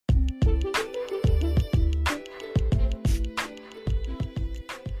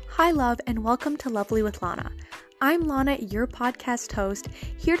Hi, love, and welcome to Lovely with Lana. I'm Lana, your podcast host,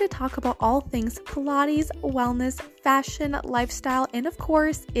 here to talk about all things Pilates, wellness, fashion, lifestyle, and of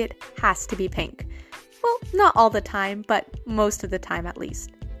course, it has to be pink. Well, not all the time, but most of the time at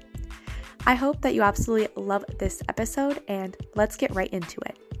least. I hope that you absolutely love this episode, and let's get right into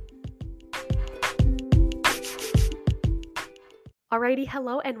it. Alrighty,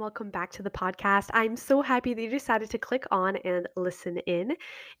 hello and welcome back to the podcast. I'm so happy that you decided to click on and listen in.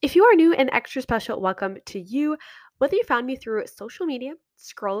 If you are new, an extra special welcome to you. Whether you found me through social media,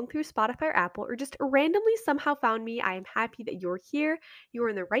 scrolling through Spotify or Apple, or just randomly somehow found me, I am happy that you're here. You are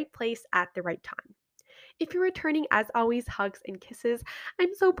in the right place at the right time. If you're returning, as always, hugs and kisses.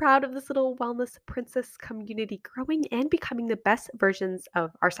 I'm so proud of this little wellness princess community growing and becoming the best versions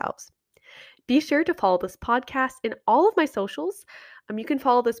of ourselves. Be sure to follow this podcast in all of my socials. You can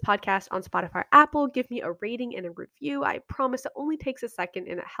follow this podcast on Spotify or Apple. Give me a rating and a review. I promise it only takes a second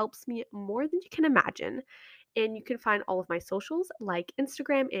and it helps me more than you can imagine. And you can find all of my socials like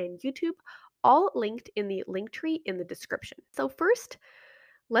Instagram and YouTube, all linked in the link tree in the description. So first,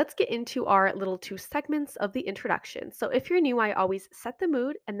 let's get into our little two segments of the introduction. So if you're new, I always set the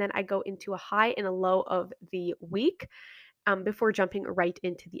mood and then I go into a high and a low of the week. Before jumping right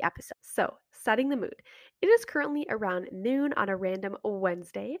into the episode. So, setting the mood. It is currently around noon on a random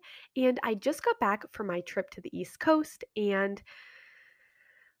Wednesday, and I just got back from my trip to the East Coast, and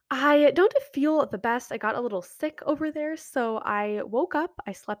I don't feel the best. I got a little sick over there, so I woke up,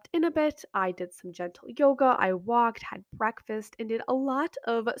 I slept in a bit, I did some gentle yoga, I walked, had breakfast, and did a lot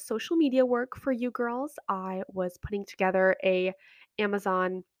of social media work for you girls. I was putting together a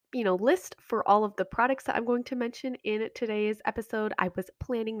Amazon list for all of the products that I'm going to mention in today's episode. I was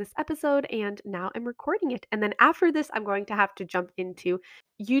planning this episode and now I'm recording it. And then after this, I'm going to have to jump into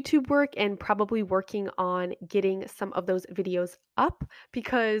YouTube work and probably working on getting some of those videos up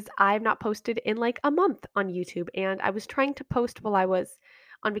because I've not posted in like a month on YouTube. And I was trying to post while I was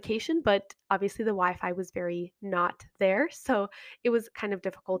on vacation, but obviously the Wi-Fi was very not there. So it was kind of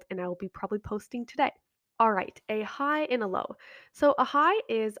difficult and I will be probably posting today. All right, a high and a low. So, a high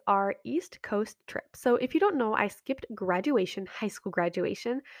is our East Coast trip. So, if you don't know, I skipped graduation, high school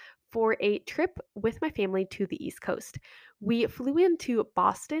graduation, for a trip with my family to the East Coast. We flew into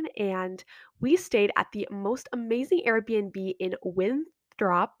Boston and we stayed at the most amazing Airbnb in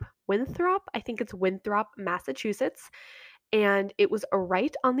Winthrop, I think it's Winthrop, Massachusetts, and it was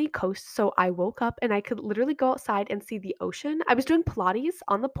right on the coast. So I woke up and I could literally go outside and see the ocean. I was doing Pilates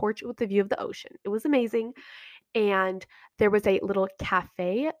on the porch with the view of the ocean. It was amazing. And there was a little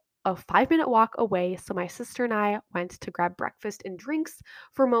cafe a 5-minute walk away. So my sister and I went to grab breakfast and drinks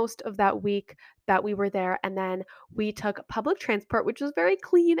for most of that week that we were there. And then we took public transport, which was very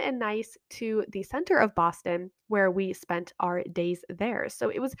clean and nice, to the center of Boston where we spent our days there. So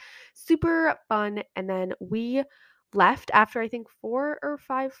it was super fun. And then we left after I think 4 or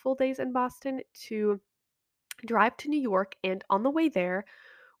 5 full days in Boston to drive to New York. And on the way there,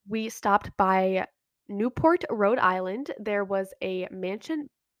 we stopped by Newport, Rhode Island. There was a mansion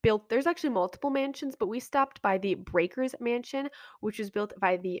built, there's actually multiple mansions, but we stopped by the Breakers Mansion, which was built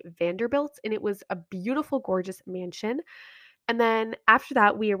by the Vanderbilts, and it was a beautiful, gorgeous mansion. And then after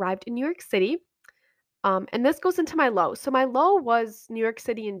that, we arrived in New York City. And this goes into my low. So my low was New York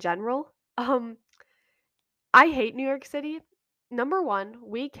City in general. I hate New York City. Number one,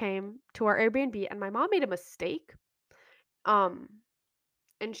 we came to our Airbnb and my mom made a mistake. Um,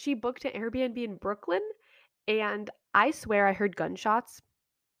 and she booked an Airbnb in Brooklyn. And I swear I heard gunshots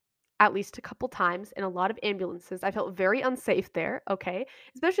at least a couple times and a lot of ambulances. I felt very unsafe there, okay?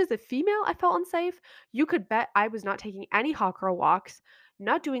 Especially as a female, I felt unsafe. You could bet I was not taking any hot girl walks,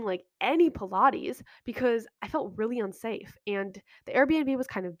 not doing like any Pilates because I felt really unsafe. And the Airbnb was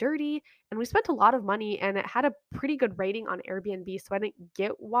kind of dirty and we spent a lot of money and it had a pretty good rating on Airbnb. So I didn't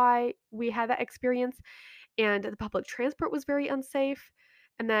get why we had that experience. And the public transport was very unsafe.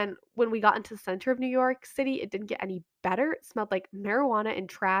 And then when we got into the center of New York City, it didn't get any better. It smelled like marijuana and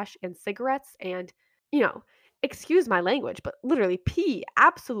trash and cigarettes and, you know, excuse my language, but literally pee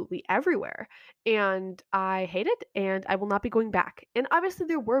absolutely everywhere. And I hate it and I will not be going back. And obviously,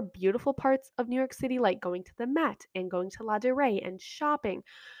 there were beautiful parts of New York City, like going to the Met and going to La de Rey and shopping.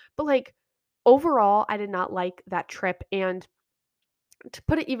 But like overall, I did not like that trip. And to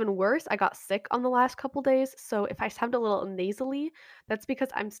put it even worse, I got sick on the last couple days. So if I sound a little nasally, that's because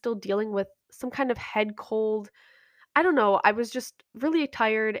I'm still dealing with some kind of head cold. I don't know. I was just really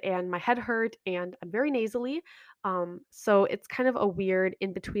tired and my head hurt and I'm very nasally. So it's kind of a weird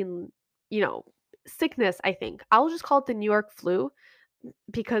in between, you know, sickness, I think. I'll just call it the New York flu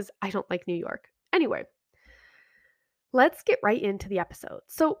because I don't like New York. Anyway, Let's get right into the episode.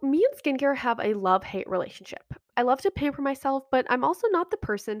 So, me and skincare have a love hate relationship. I love to pamper myself, but I'm also not the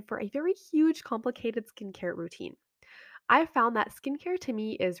person for a very huge, complicated skincare routine. I've found that skincare to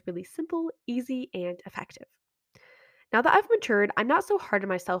me is really simple, easy, and effective. Now that I've matured, I'm not so hard on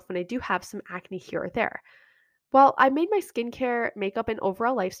myself when I do have some acne here or there. While I made my skincare, makeup, and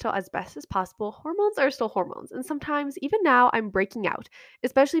overall lifestyle as best as possible, hormones are still hormones. And sometimes, even now, I'm breaking out,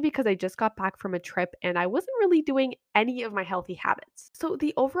 especially because I just got back from a trip and I wasn't really doing any of my healthy habits. So,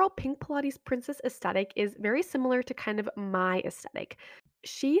 the overall Pink Pilates Princess aesthetic is very similar to kind of my aesthetic.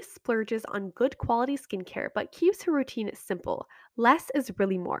 She splurges on good quality skincare, but keeps her routine simple. Less is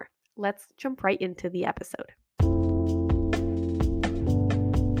really more. Let's jump right into the episode.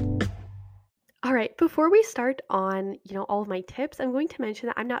 All right, before we start on, all of my tips, I'm going to mention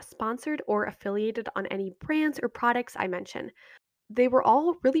that I'm not sponsored or affiliated on any brands or products I mention. They were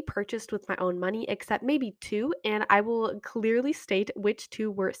all really purchased with my own money, except maybe two, and I will clearly state which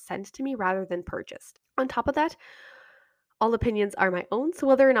two were sent to me rather than purchased. On top of that, all opinions are my own, so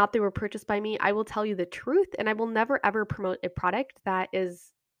whether or not they were purchased by me, I will tell you the truth and I will never ever promote a product that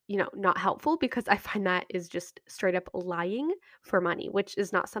is, not helpful because I find that is just straight up lying for money, which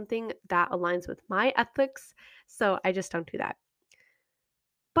is not something that aligns with my ethics. So I just don't do that.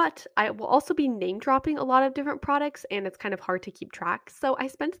 But I will also be name dropping a lot of different products and it's kind of hard to keep track. So I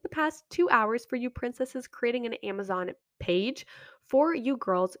spent the past 2 hours for you princesses creating an Amazon page for you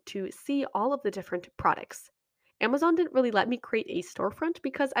girls to see all of the different products. Amazon didn't really let me create a storefront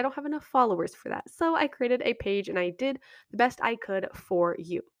because I don't have enough followers for that. So I created a page and I did the best I could for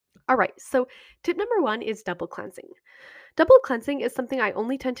you. All right, so tip number one is double cleansing. Double cleansing is something I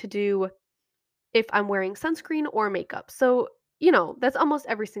only tend to do if I'm wearing sunscreen or makeup. So, that's almost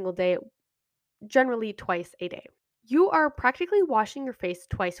every single day, generally twice a day. You are practically washing your face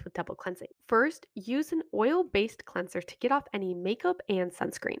twice with double cleansing. First, use an oil based cleanser to get off any makeup and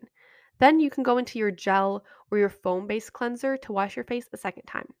sunscreen. Then you can go into your gel or your foam based cleanser to wash your face a second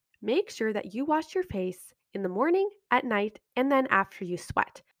time. Make sure that you wash your face in the morning, at night, and then after you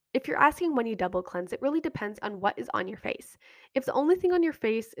sweat. If you're asking when you double cleanse, it really depends on what is on your face. If the only thing on your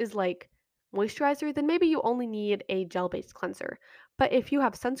face is like moisturizer, then maybe you only need a gel based cleanser. But if you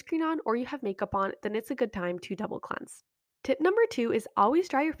have sunscreen on or you have makeup on, then it's a good time to double cleanse. Tip number two is always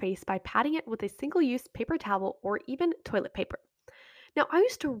dry your face by patting it with a single use paper towel or even toilet paper. Now, I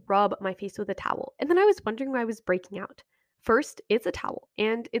used to rub my face with a towel, and then I was wondering why I was breaking out. First, it's a towel,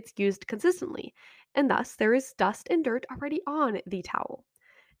 and it's used consistently, and thus there is dust and dirt already on the towel.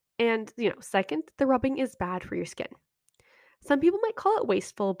 And, second, the rubbing is bad for your skin. Some people might call it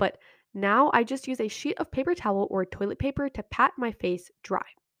wasteful, but now I just use a sheet of paper towel or toilet paper to pat my face dry.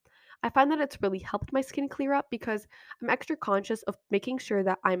 I find that it's really helped my skin clear up because I'm extra conscious of making sure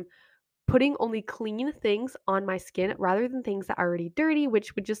that I'm putting only clean things on my skin rather than things that are already dirty,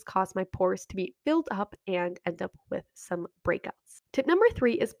 which would just cause my pores to be filled up and end up with some breakouts. Tip number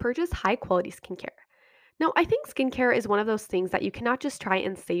three is purchase high quality skincare. Now, I think skincare is one of those things that you cannot just try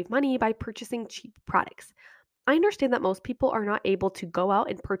and save money by purchasing cheap products. I understand that most people are not able to go out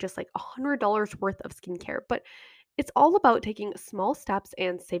and purchase like $100 worth of skincare, but it's all about taking small steps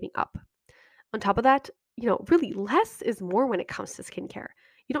and saving up. On top of that, really less is more when it comes to skincare.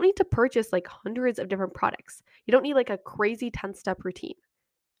 You don't need to purchase like hundreds of different products. You don't need like a crazy 10-step routine.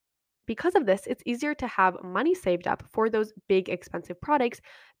 Because of this, it's easier to have money saved up for those big expensive products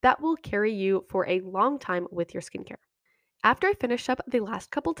that will carry you for a long time with your skincare. After I finish up the last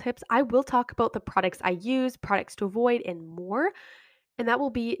couple tips, I will talk about the products I use, products to avoid, and more, and that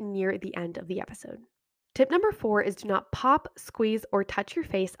will be near the end of the episode. Tip number four is do not pop, squeeze, or touch your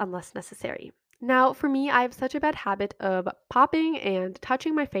face unless necessary. Now, for me, I have such a bad habit of popping and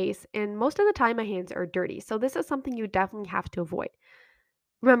touching my face, and most of the time my hands are dirty, so this is something you definitely have to avoid.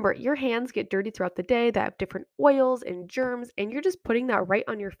 Remember, your hands get dirty throughout the day. They have different oils and germs, and you're just putting that right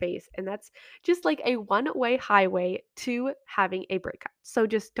on your face. And that's just like a one-way highway to having a breakout. So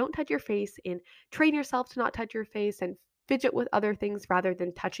just don't touch your face and train yourself to not touch your face and fidget with other things rather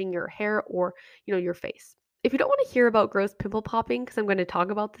than touching your hair or, your face. If you don't want to hear about gross pimple popping, because I'm going to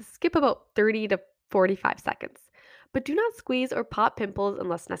talk about this, skip about 30 to 45 seconds. But do not squeeze or pop pimples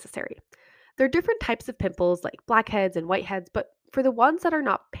unless necessary. There are different types of pimples like blackheads and whiteheads, but for the ones that are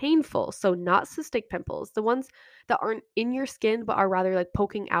not painful, so not cystic pimples, the ones that aren't in your skin but are rather like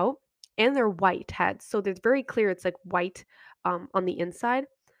poking out, and they're white heads, so it's very clear it's like white on the inside.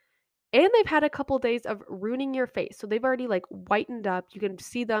 And they've had a couple days of ruining your face, so they've already like whitened up. You can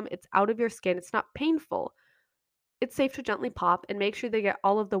see them; it's out of your skin. It's not painful. It's safe to gently pop and make sure they get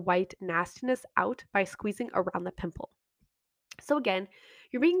all of the white nastiness out by squeezing around the pimple. So again,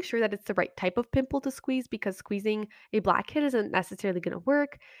 You're making sure that it's the right type of pimple to squeeze because squeezing a blackhead isn't necessarily going to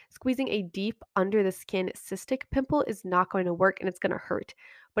work. Squeezing a deep under the skin cystic pimple is not going to work and it's going to hurt.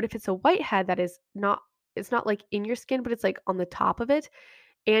 But if it's a whitehead that is not it's not like in your skin, but it's like on the top of it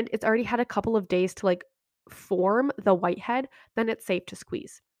and it's already had a couple of days to like form the whitehead, then it's safe to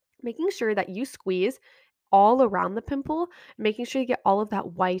squeeze. Making sure that you squeeze all around the pimple, making sure you get all of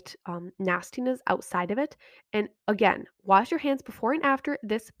that white nastiness outside of it. And again, wash your hands before and after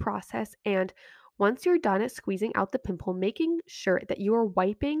this process. And once you're done at squeezing out the pimple, making sure that you are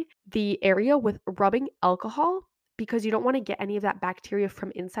wiping the area with rubbing alcohol because you don't want to get any of that bacteria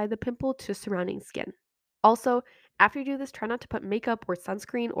from inside the pimple to surrounding skin. Also, after you do this, try not to put makeup or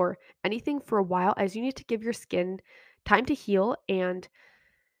sunscreen or anything for a while as you need to give your skin time to heal and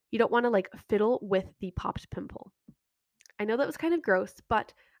you don't want to like fiddle with the popped pimple. I know that was kind of gross,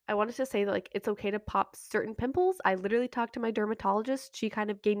 but I wanted to say that like it's okay to pop certain pimples. I literally talked to my dermatologist. She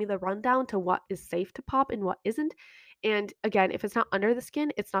kind of gave me the rundown to what is safe to pop and what isn't. And again, if it's not under the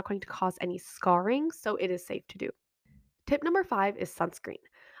skin, it's not going to cause any scarring, so it is safe to do. Tip number 5 is sunscreen.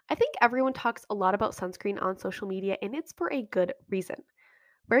 I think everyone talks a lot about sunscreen on social media, and it's for a good reason.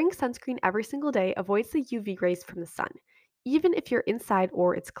 Wearing sunscreen every single day avoids the UV rays from the sun, even if you're inside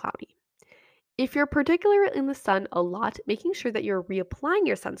or it's cloudy. If you're particularly in the sun a lot, making sure that you're reapplying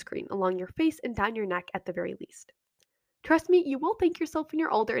your sunscreen along your face and down your neck at the very least. Trust me, you will thank yourself when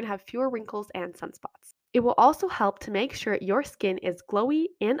you're older and have fewer wrinkles and sunspots. It will also help to make sure your skin is glowy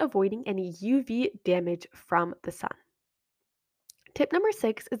and avoiding any UV damage from the sun. Tip number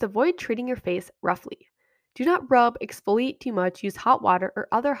 6 is avoid treating your face roughly. Do not rub, exfoliate too much, use hot water, or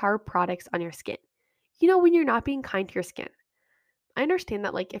other hard products on your skin. You know when you're not being kind to your skin. I understand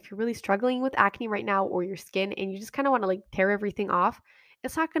that like if you're really struggling with acne right now or your skin and you just kind of want to like tear everything off,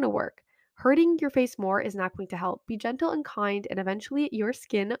 it's not going to work. Hurting your face more is not going to help. Be gentle and kind and eventually your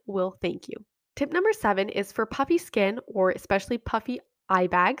skin will thank you. Tip number 7 is for puffy skin or especially puffy eye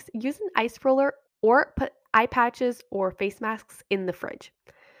bags, use an ice roller or put eye patches or face masks in the fridge.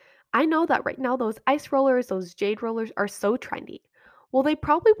 I know that right now those ice rollers, those jade rollers are so trendy. While they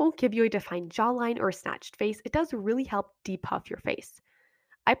probably won't give you a defined jawline or a snatched face, it does really help depuff your face.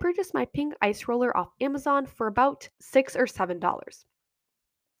 I purchased my pink ice roller off Amazon for about $6 or $7.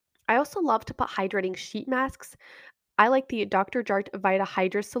 I also love to put hydrating sheet masks. I like the Dr. Jart Vita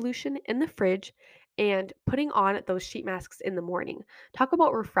Hydra solution in the fridge and putting on those sheet masks in the morning. Talk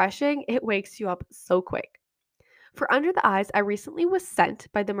about refreshing, it wakes you up so quick. For under the eyes, I recently was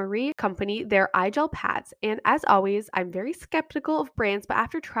sent by the Marie company their eye gel pads, and as always, I'm very skeptical of brands, but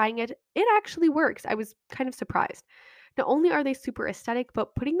after trying it, it actually works. I was kind of surprised. Not only are they super aesthetic,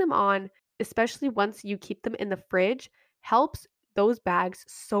 but putting them on, especially once you keep them in the fridge, helps those bags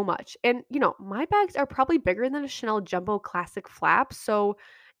so much. And my bags are probably bigger than a Chanel Jumbo Classic flap, so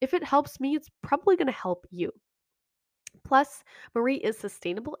if it helps me, it's probably going to help you. Plus, Marie is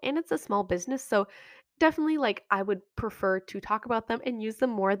sustainable and it's a small business, so definitely like I would prefer to talk about them and use them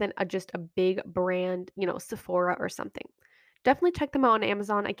more than just a big brand, Sephora or something. Definitely check them out on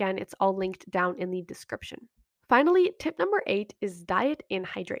Amazon. Again, it's all linked down in the description. Finally, tip number 8 is diet and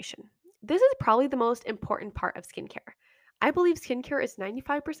hydration. This is probably the most important part of skincare. I believe skincare is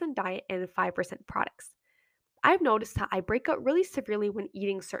 95% diet and 5% products. I've noticed that I break out really severely when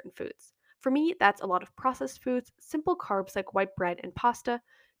eating certain foods. For me, that's a lot of processed foods, simple carbs like white bread and pasta,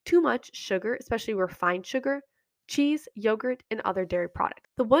 too much sugar, especially refined sugar, cheese, yogurt, and other dairy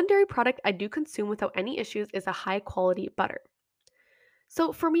products. The one dairy product I do consume without any issues is a high quality butter.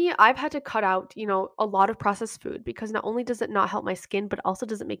 So for me, I've had to cut out, a lot of processed food because not only does it not help my skin, but also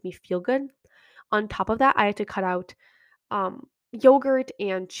doesn't make me feel good. On top of that, I had to cut out yogurt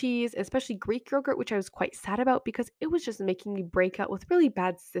and cheese, especially Greek yogurt, which I was quite sad about because it was just making me break out with really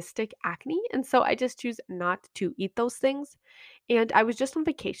bad cystic acne. And so I just choose not to eat those things. And I was just on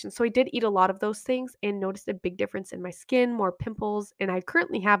vacation. So I did eat a lot of those things and noticed a big difference in my skin, more pimples. And I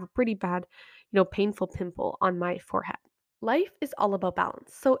currently have a pretty bad, painful pimple on my forehead. Life is all about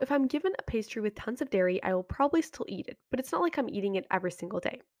balance. So if I'm given a pastry with tons of dairy, I will probably still eat it, but it's not like I'm eating it every single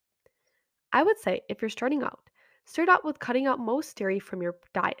day. I would say if you're starting out, start out with cutting out most dairy from your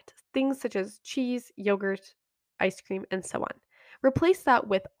diet, things such as cheese, yogurt, ice cream, and so on. Replace that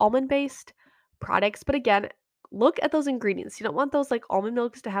with almond based products, but again, look at those ingredients. You don't want those like almond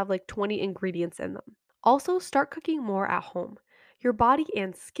milks to have like 20 ingredients in them. Also, start cooking more at home. Your body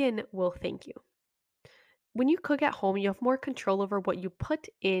and skin will thank you. When you cook at home, you have more control over what you put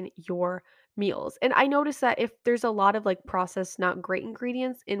in your meals. And I notice that if there's a lot of like processed, not great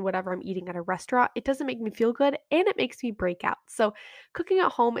ingredients in whatever I'm eating at a restaurant, it doesn't make me feel good and it makes me break out. So, cooking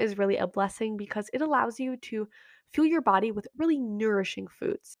at home is really a blessing because it allows you to fuel your body with really nourishing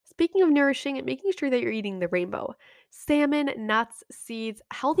foods. Speaking of nourishing, making sure that you're eating the rainbow. Salmon, nuts, seeds,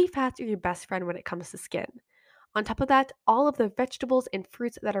 healthy fats are your best friend when it comes to skin. On top of that, all of the vegetables and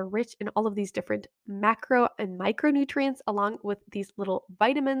fruits that are rich in all of these different macro and micronutrients, along with these little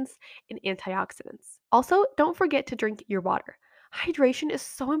vitamins and antioxidants. Also, don't forget to drink your water. Hydration is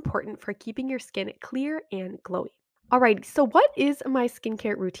so important for keeping your skin clear and glowy. Alrighty, so what is my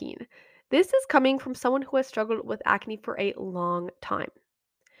skincare routine? This is coming from someone who has struggled with acne for a long time.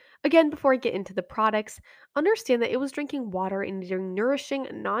 Again, before I get into the products, understand that it was drinking water and eating nourishing,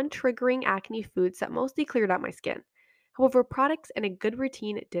 non triggering acne foods that mostly cleared out my skin. However, products and a good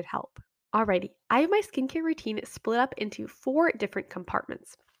routine did help. Alrighty, I have my skincare routine split up into 4 different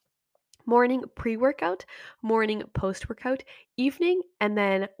compartments: morning pre workout, morning post workout, evening, and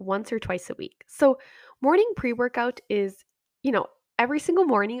then once or twice a week. So, morning pre workout is, you know, every single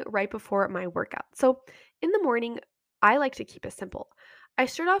morning right before my workout. So, in the morning, I like to keep it simple. I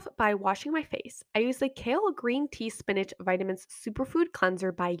start off by washing my face. I use the Kale Green Tea Spinach Vitamins Superfood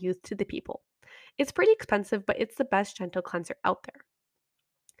Cleanser by Youth to the People. It's pretty expensive, but it's the best gentle cleanser out there.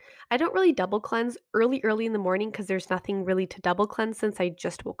 I don't really double cleanse early in the morning because there's nothing really to double cleanse since I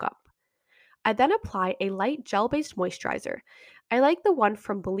just woke up. I then apply a light gel based moisturizer. I like the one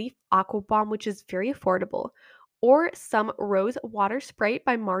from Belief Aqua Bomb, which is very affordable, or some rose water spray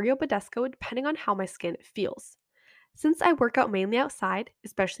by Mario Badescu, depending on how my skin feels. Since I work out mainly outside,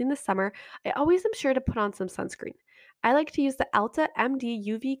 especially in the summer, I always am sure to put on some sunscreen. I like to use the Alta MD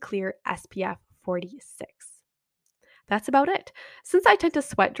UV Clear SPF 46. That's about it. Since I tend to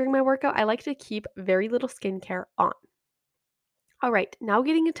sweat during my workout, I like to keep very little skincare on. All right, now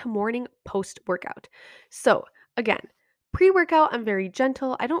getting into morning post workout. So, again, pre workout, I'm very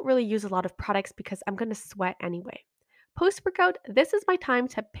gentle. I don't really use a lot of products because I'm going to sweat anyway. Post workout, this is my time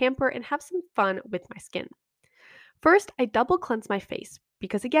to pamper and have some fun with my skin. First, I double cleanse my face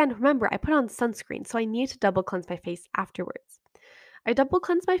because, again, remember, I put on sunscreen, so I need to double cleanse my face afterwards. I double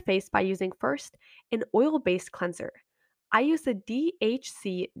cleanse my face by using first an oil based cleanser. I use the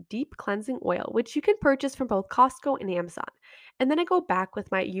DHC Deep Cleansing Oil, which you can purchase from both Costco and Amazon. And then I go back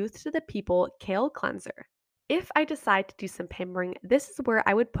with my Youth to the People Kale Cleanser. If I decide to do some pampering, this is where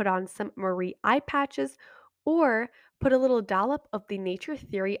I would put on some Marie eye patches or put a little dollop of the Nature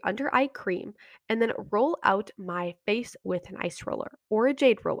Theory under eye cream and then roll out my face with an ice roller or a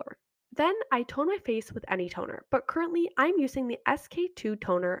jade roller. Then I tone my face with any toner, but currently I'm using the SK2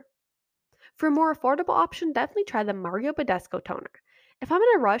 toner. For a more affordable option, definitely try the Mario Badescu toner. If I'm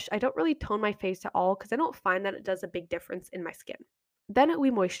in a rush, I don't really tone my face at all because I don't find that it does a big difference in my skin. Then we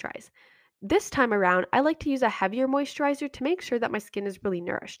moisturize. This time around, I like to use a heavier moisturizer to make sure that my skin is really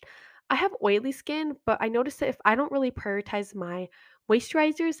nourished. I have oily skin, but I notice that if I don't really prioritize my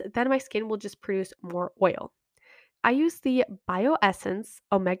moisturizers, then my skin will just produce more oil. I use the Bioessence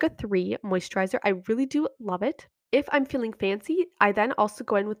Omega 3 moisturizer. I really do love it. If I'm feeling fancy, I then also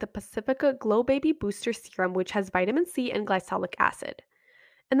go in with the Pacifica Glow Baby Booster Serum, which has vitamin C and glycolic acid.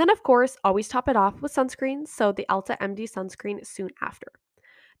 And then, of course, always top it off with sunscreen, so the Ulta MD sunscreen soon after.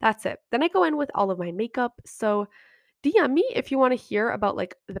 That's it. Then I go in with all of my makeup. So DM me if you want to hear about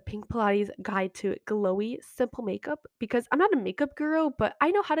like the Pink Pilates guide to glowy, simple makeup because I'm not a makeup guru, but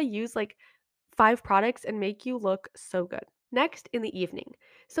I know how to use like 5 products and make you look so good. Next, in the evening.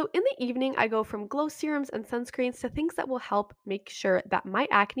 So, in the evening, I go from glow serums and sunscreens to things that will help make sure that my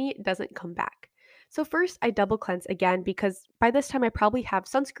acne doesn't come back. So, first, I double cleanse again because by this time I probably have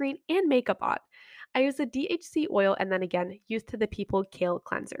sunscreen and makeup on. I use the DHC oil and then again, use to the People Kale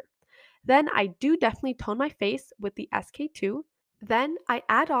Cleanser. Then I do definitely tone my face with the SK2. Then I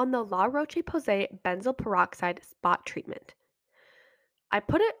add on the La Roche-Posay benzoyl peroxide spot treatment. I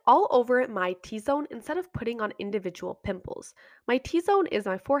put it all over my T-zone instead of putting on individual pimples. My T-zone is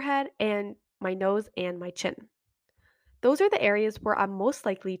my forehead and my nose and my chin. Those are the areas where I'm most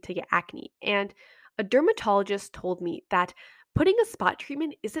likely to get acne. And a dermatologist told me that putting a spot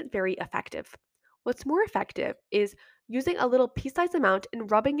treatment isn't very effective. What's more effective is using a little pea-sized amount and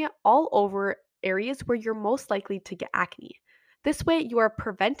rubbing it all over areas where you're most likely to get acne. This way, you are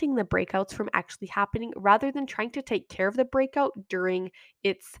preventing the breakouts from actually happening rather than trying to take care of the breakout during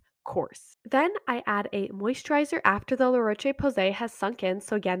its course. Then I add a moisturizer after the La Roche-Posay has sunk in.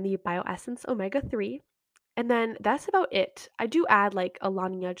 So again, the Bioessence Omega 3. And then that's about it. I do add like a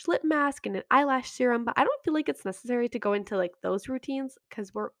Laneige lip mask and an eyelash serum, but I don't feel like it's necessary to go into like those routines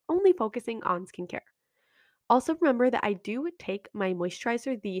because we're only focusing on skincare. Also, remember that I do take my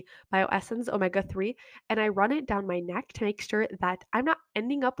moisturizer, the Bioessence Omega 3, and I run it down my neck to make sure that I'm not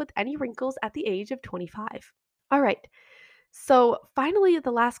ending up with any wrinkles at the age of 25. All right, So, finally,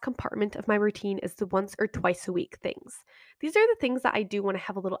 the last compartment of my routine is the once or twice a week things. These are the things that I do when I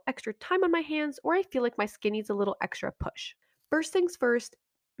have a little extra time on my hands or I feel like my skin needs a little extra push. First things first,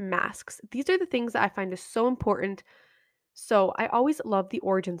 masks. These are the things that I find is so important. So, I always love the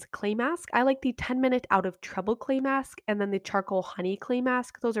Origins clay mask. I like the 10-minute out of trouble clay mask and then the charcoal honey clay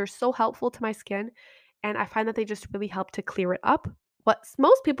mask. Those are so helpful to my skin, and I find that they just really help to clear it up. What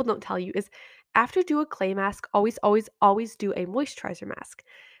most people don't tell you is after do a clay mask, always do a moisturizer mask.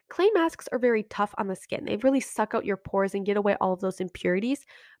 Clay masks are very tough on the skin. They really suck out your pores and get away all of those impurities,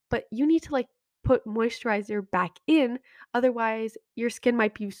 but you need to put moisturizer back in, otherwise your skin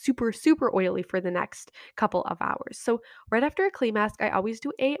might be super oily for the next couple of hours. So right after a clay mask, I always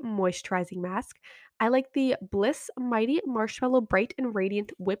do a moisturizing mask. I like the Bliss Mighty Marshmallow Bright and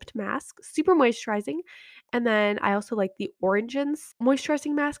Radiant Whipped Mask, super moisturizing. And then I also like the Origins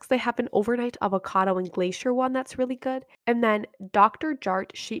moisturizing masks. They have an overnight avocado and glacier one that's really good. And then Dr.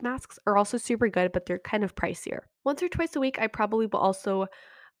 Jart sheet masks are also super good, but they're kind of pricier. Once or twice a week, I probably will also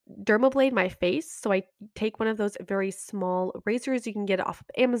dermablade my face. So I take one of those very small razors you can get off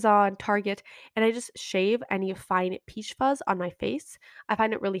of Amazon, Target, and I just shave any fine peach fuzz on my face. I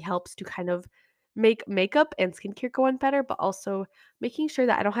find it really helps to kind of make makeup and skincare go on better, but also making sure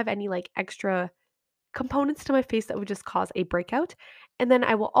that I don't have any extra components to my face that would just cause a breakout. And then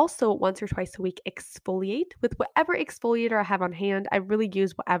I will also once or twice a week exfoliate with whatever exfoliator I have on hand. I really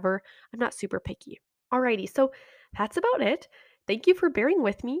use whatever. I'm not super picky. Alrighty, so that's about it. Thank you for bearing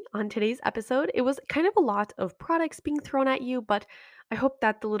with me on today's episode. It was kind of a lot of products being thrown at you, but I hope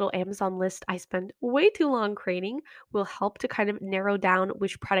that the little Amazon list I spent way too long creating will help to kind of narrow down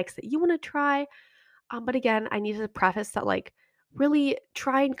which products that you want to try. But again, I needed to preface that really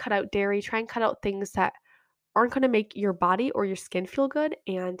try and cut out dairy, try and cut out things that aren't going to make your body or your skin feel good.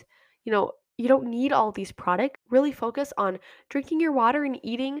 And, you don't need all these products. Really focus on drinking your water and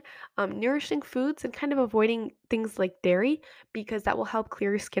eating nourishing foods and kind of avoiding things like dairy because that will help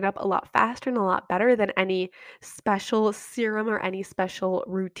clear your skin up a lot faster and a lot better than any special serum or any special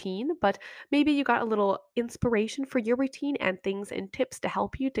routine. But maybe you got a little inspiration for your routine and things and tips to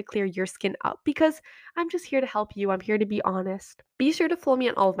help you to clear your skin up because I'm just here to help you. I'm here to be honest. Be sure to follow me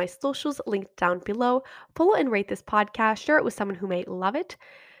on all of my socials linked down below. Follow and rate this podcast, share it with someone who may love it.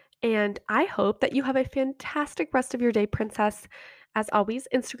 And I hope that you have a fantastic rest of your day, Princess. As always,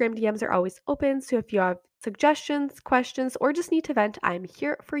 Instagram DMs are always open. So if you have suggestions, questions, or just need to vent, I'm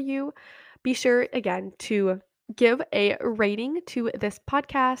here for you. Be sure, again, to give a rating to this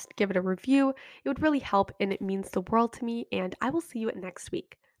podcast, give it a review. It would really help and it means the world to me. And I will see you next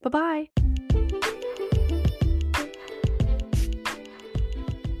week. Bye bye.